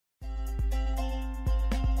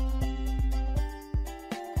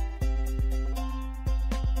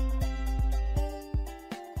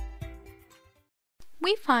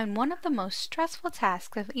We find one of the most stressful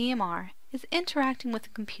tasks of EMR is interacting with the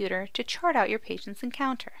computer to chart out your patient's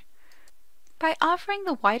encounter. By offering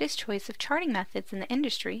the widest choice of charting methods in the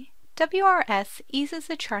industry, WRS eases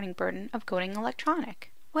the charting burden of going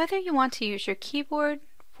electronic. Whether you want to use your keyboard,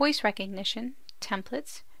 voice recognition,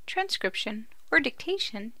 templates, transcription, or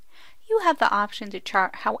dictation, you have the option to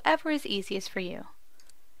chart however is easiest for you.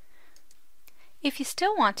 If you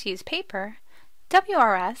still want to use paper,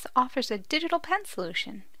 WRS offers a digital pen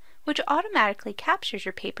solution, which automatically captures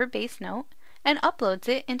your paper-based note and uploads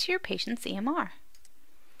it into your patient's EMR.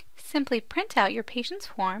 Simply print out your patient's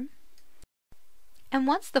form, and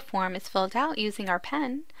once the form is filled out using our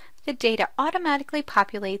pen, the data automatically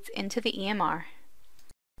populates into the EMR.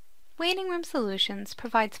 Waiting Room Solutions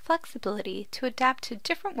provides flexibility to adapt to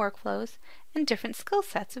different workflows and different skill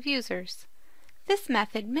sets of users. This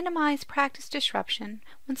method minimizes practice disruption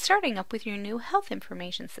when starting up with your new health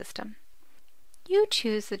information system. You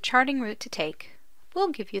choose the charting route to take. We'll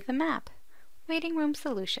give you the map. Waiting Room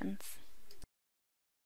Solutions.